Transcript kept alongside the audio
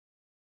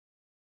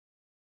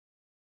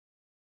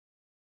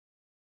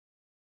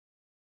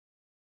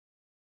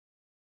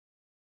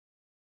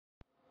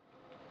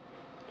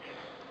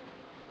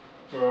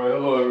Alright,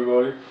 hello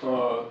everybody.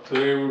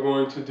 Today we're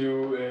going to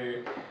do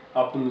a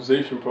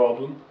optimization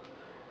problem,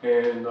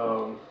 and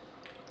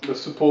let's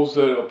suppose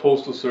that a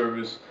postal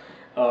service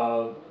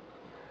uh,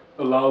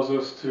 allows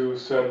us to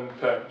send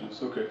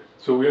packages. Okay,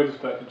 so we have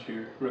this package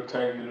here,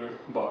 rectangular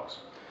box.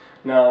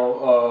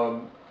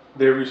 Now,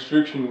 their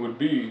restriction would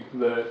be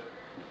that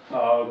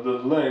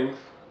the length,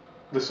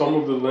 the sum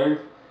of the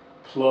length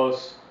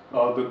plus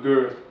the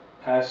girth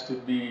has to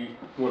be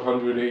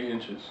 108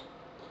 inches.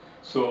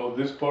 So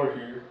this part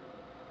here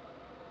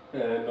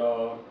and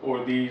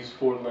or these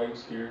four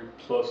lengths here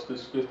plus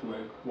this fifth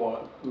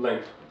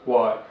length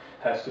y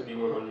has to be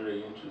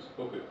 108 inches.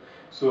 Okay,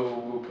 so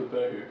we'll put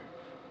that here.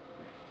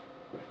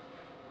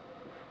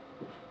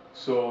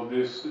 So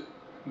this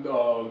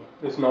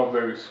it's not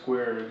very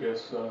square, I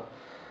guess.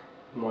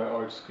 My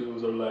art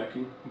skills are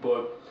lacking,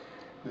 but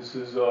this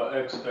is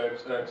x,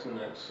 x, x,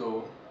 and x.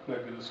 So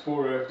that gives us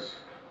 4x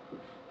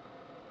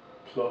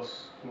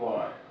plus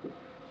y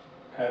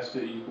has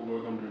to equal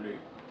 108.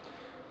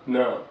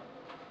 Now,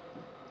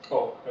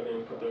 oh, I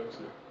didn't put the x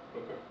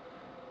there. Okay.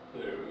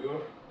 There we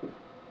go.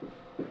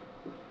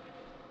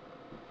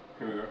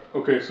 Here we go.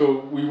 Okay, so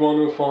we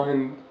want to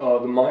find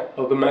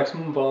the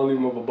maximum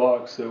volume of a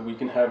box that we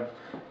can have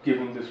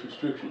given this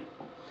restriction.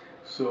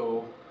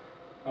 So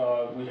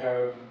we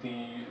have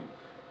the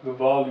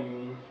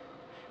volume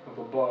of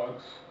a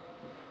box,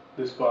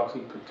 this box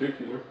in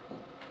particular.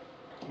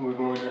 We're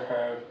going to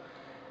have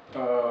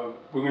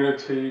we're going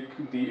to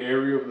take the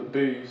area of the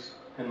base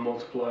and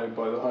multiply it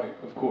by the height,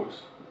 of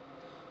course.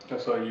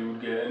 That's how you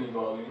would get any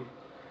volume.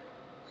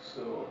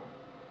 So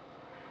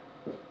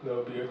that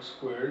would be x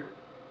squared,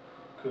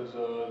 because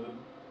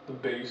the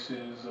base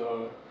is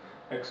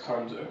x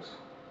times x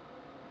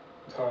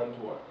times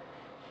y,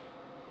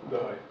 the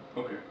height.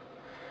 Okay.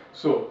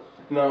 So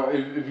now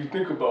if you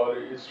think about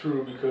it, it's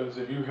true, because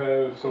if you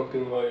have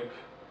something like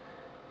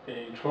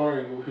a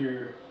triangle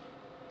here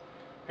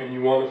and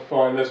you want to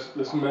find,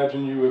 let's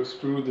imagine you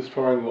extrude this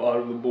triangle out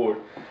of the board.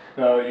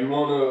 Now you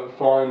want to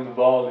find the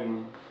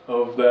volume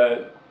of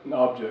that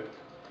object.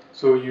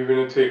 So you're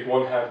going to take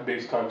 1/2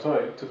 base times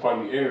height to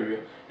find the area,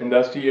 and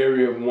that's the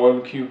area of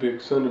 1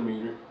 cubic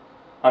centimeter.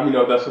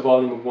 No, that's the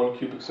volume of 1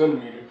 cubic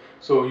centimeter.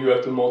 So you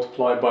have to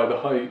multiply by the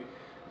height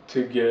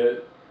to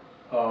get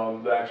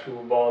the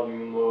actual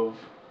volume of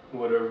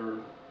whatever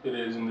it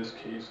is, in this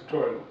case, a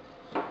triangle.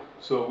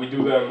 So we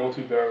do that in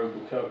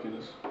multivariable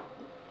calculus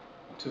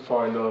to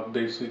find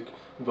basic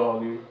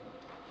volume.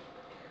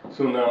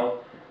 So now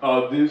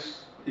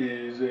this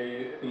is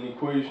an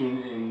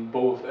equation in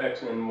both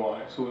x and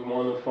y. So we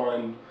want to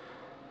find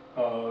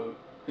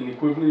an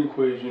equivalent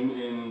equation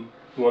in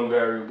one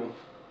variable,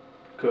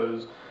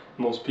 because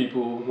most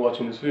people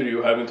watching this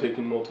video haven't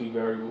taken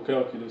multivariable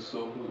calculus,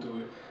 so we'll do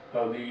it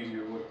the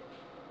easier way.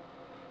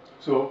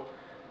 So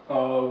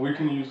we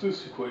can use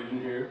this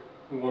equation here,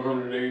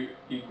 108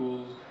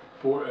 equals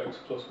 4x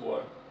plus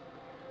y,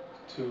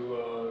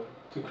 to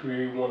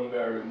create one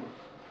variable.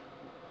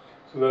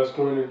 So that's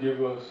going to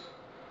give us,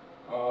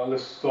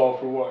 let's solve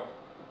for y.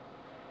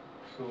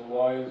 So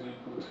y is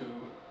equal to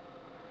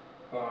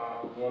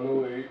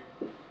 108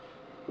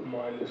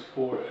 minus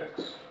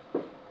 4x.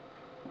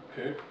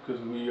 Okay,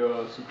 because we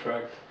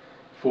subtract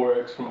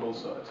 4x from both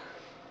sides.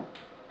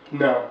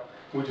 Now,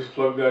 we just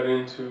plug that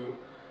into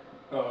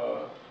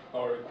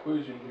our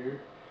equation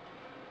here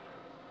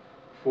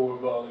for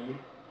volume.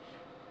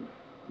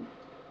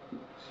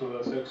 So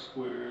that's x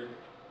squared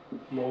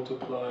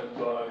multiplied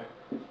by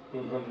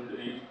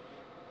 108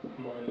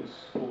 minus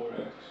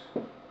 4x,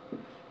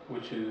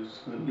 which is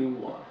the new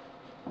y.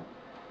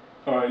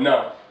 Alright,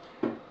 now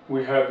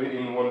we have it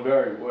in one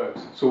variable,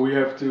 x. So we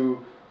have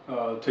to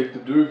take the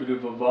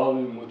derivative of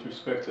volume with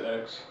respect to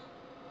x,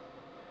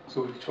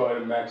 so we can try to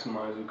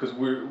maximize it, because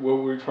what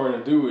we're trying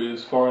to do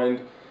is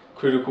find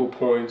critical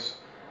points,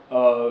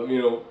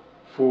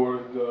 for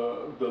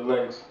the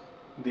length,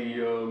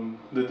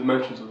 the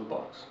dimensions of the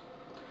box.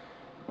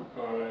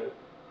 Alright,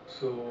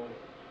 so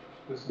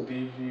this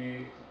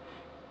dv,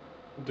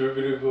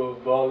 derivative of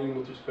volume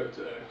with respect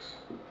to x,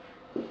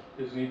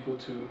 is equal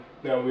to,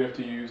 now we have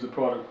to use the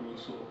product rule,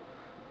 so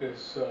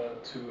it's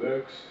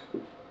 2x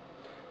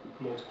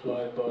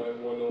multiplied by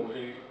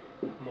 108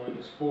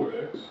 minus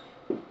 4x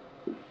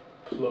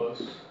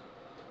plus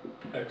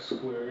x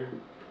squared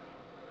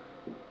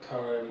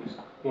times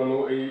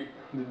 108,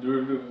 the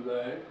derivative of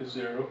that is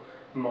 0,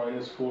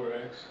 minus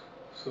 4x,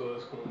 so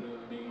that's going to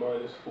be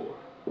minus 4.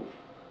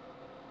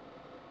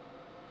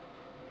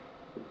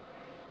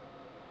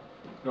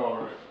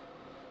 Alright,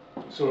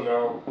 so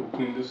now we'll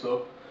clean this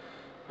up,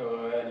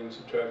 adding,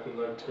 subtracting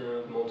like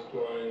terms,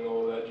 multiplying,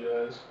 all that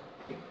jazz.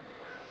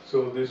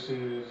 So this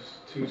is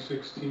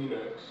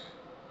 216x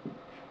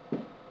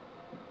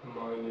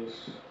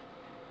minus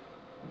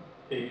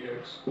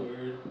 8x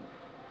squared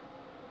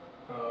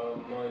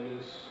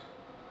minus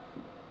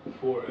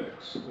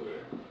 4x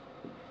squared.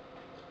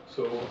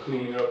 So we'll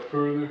clean it up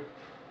further,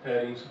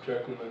 adding,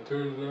 subtracting like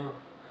terms now.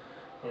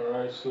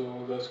 Alright,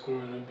 so that's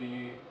going to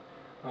be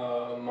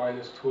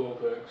minus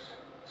 12x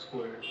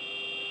squared.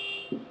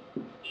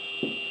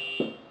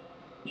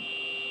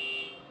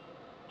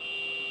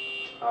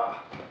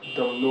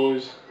 down the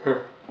noise.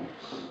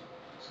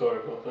 Sorry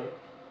about that.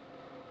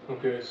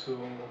 Okay, so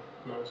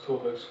minus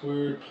 12x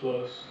squared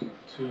plus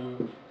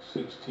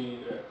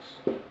 216x.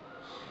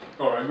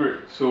 Alright, great.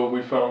 So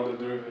we found the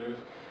derivative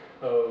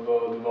of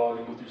the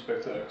volume with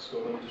respect to x. So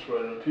let me just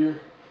write it up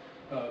here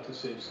to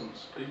save some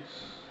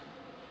space.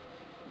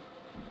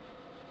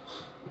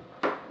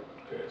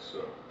 Okay,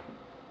 so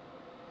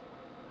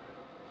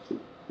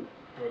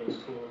minus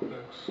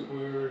 12x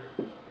squared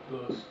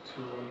plus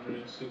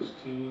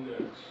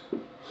 216x.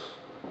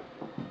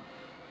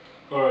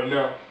 Alright,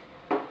 now,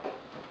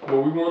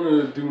 what we want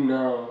to do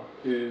now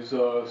is,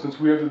 since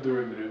we have the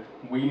derivative,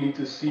 we need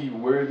to see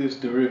where this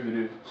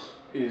derivative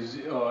is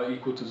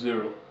equal to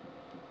 0.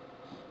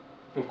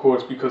 Of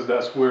course, because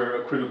that's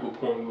where a critical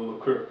point will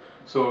occur.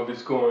 So if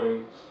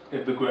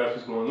the graph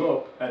is going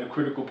up, at a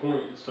critical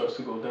point it starts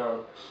to go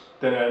down.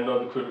 Then at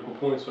another critical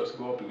point it starts to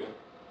go up again.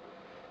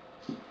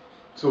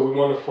 So we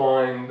want to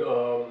find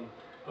a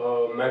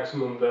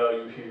maximum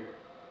value here.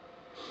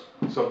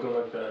 Something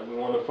like that. We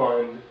want to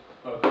find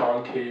a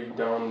concave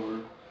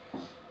downward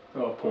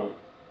point.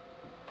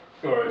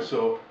 Alright,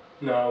 so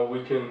now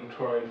we can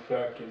try and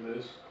factor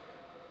this.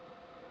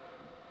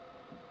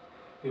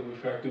 If we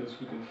factor this,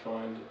 we can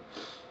find,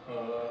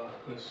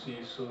 let's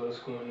see, so that's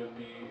going to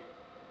be,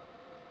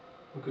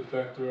 we could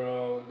factor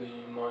out the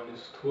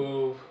minus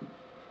 12x,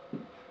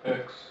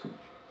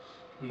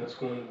 and that's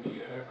going to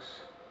be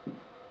x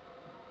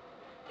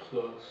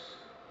plus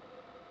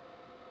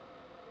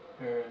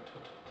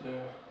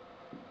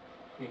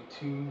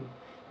 18,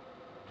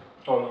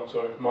 oh no,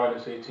 sorry,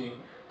 minus 18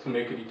 to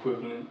make it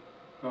equivalent.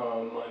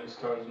 Minus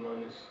times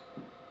minus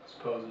is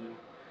positive.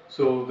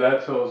 So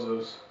that tells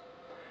us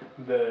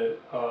that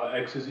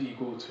x is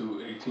equal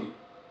to 18.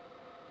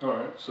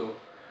 Alright, so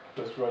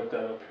let's write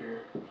that up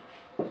here.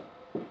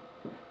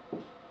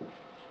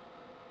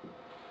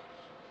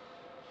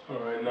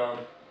 Alright, now,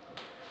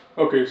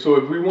 okay, so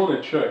if we want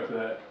to check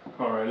that,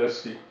 alright, let's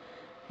see.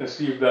 Let's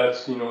see if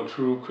that's,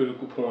 true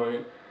critical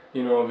point,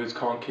 if it's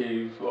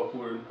concave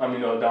upward,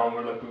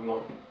 downward like we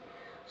want.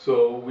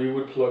 So we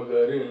would plug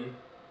that in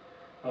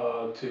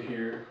to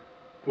here.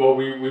 Well,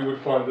 we would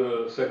find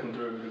the second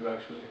derivative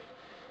actually.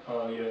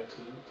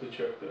 To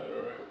check that,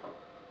 alright.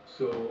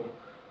 So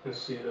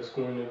let's see, that's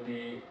going to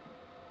be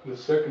the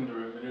second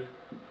derivative,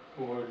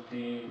 or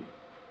the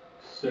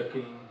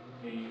second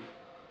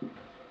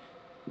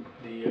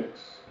dx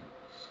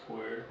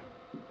squared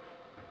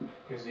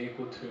is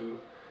equal to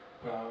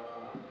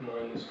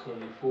minus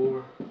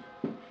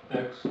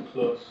 24x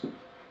plus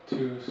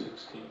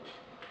 216.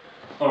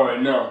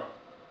 Alright, now,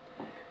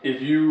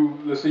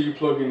 let's say you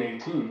plug in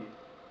 18,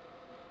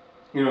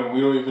 we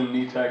don't even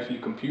need to actually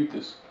compute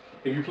this.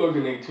 If you plug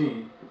in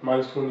 18,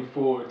 minus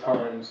 24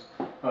 times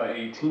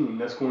 18,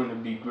 that's going to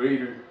be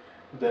greater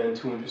than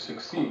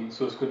 216.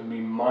 So it's going to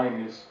be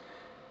minus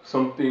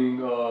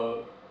something,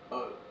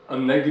 a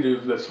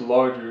negative that's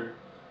larger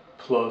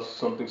plus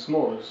something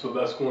smaller. So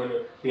the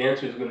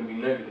answer is going to be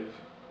negative.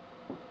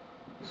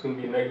 It's going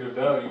to be a negative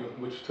value,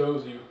 which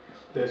tells you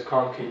that it's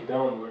concave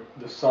downward.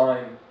 The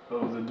sign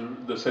of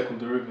the second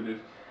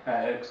derivative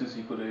at x is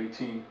equal to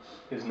 18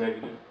 is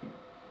negative.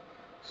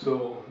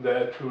 So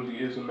that truly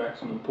is a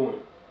maximum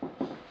point.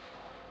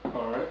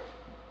 Alright.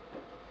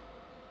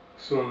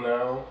 So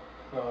now,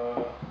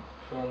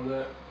 on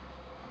that.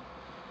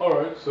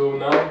 Alright, so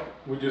now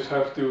we just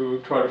have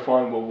to try to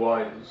find what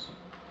y is.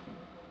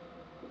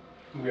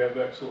 We have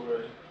x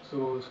already.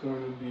 So it's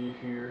going to be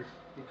here.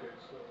 Okay,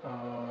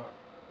 so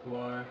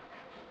y.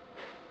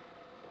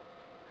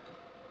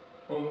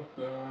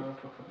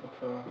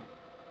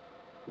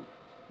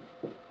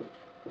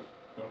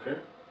 Okay,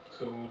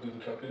 so we'll do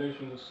the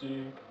calculation. Let's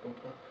see.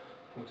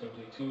 4 times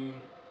 18.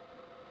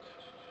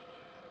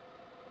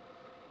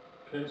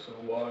 Okay, so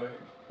y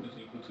is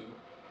equal to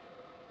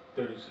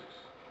 36.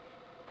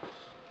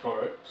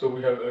 Alright, so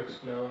we have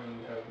x now and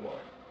we have y.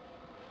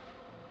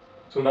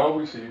 So now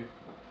we see,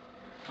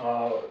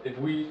 if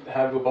we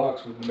have a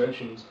box with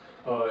dimensions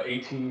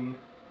 18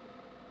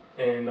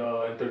 and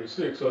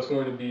 36, so that's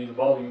going to be, the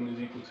volume is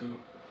equal to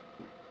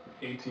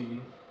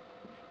 18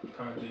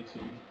 times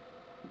 18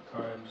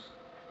 times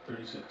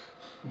 36.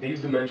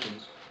 These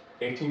dimensions,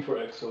 18 for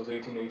x, so it's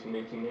 18, 18,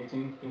 18,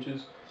 18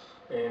 inches,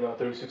 and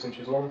 36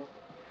 inches long.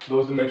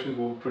 Those dimensions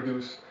will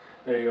produce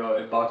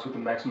a box with a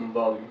maximum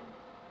volume,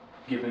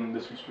 given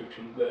this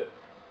restriction that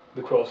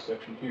the cross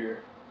section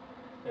here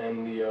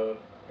and the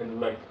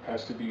length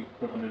has to be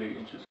 108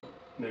 inches.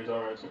 There's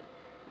our answer.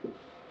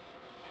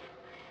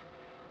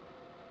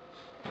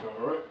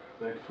 Alright,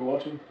 thank you for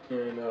watching,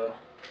 and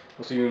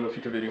I'll see you in a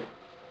future video.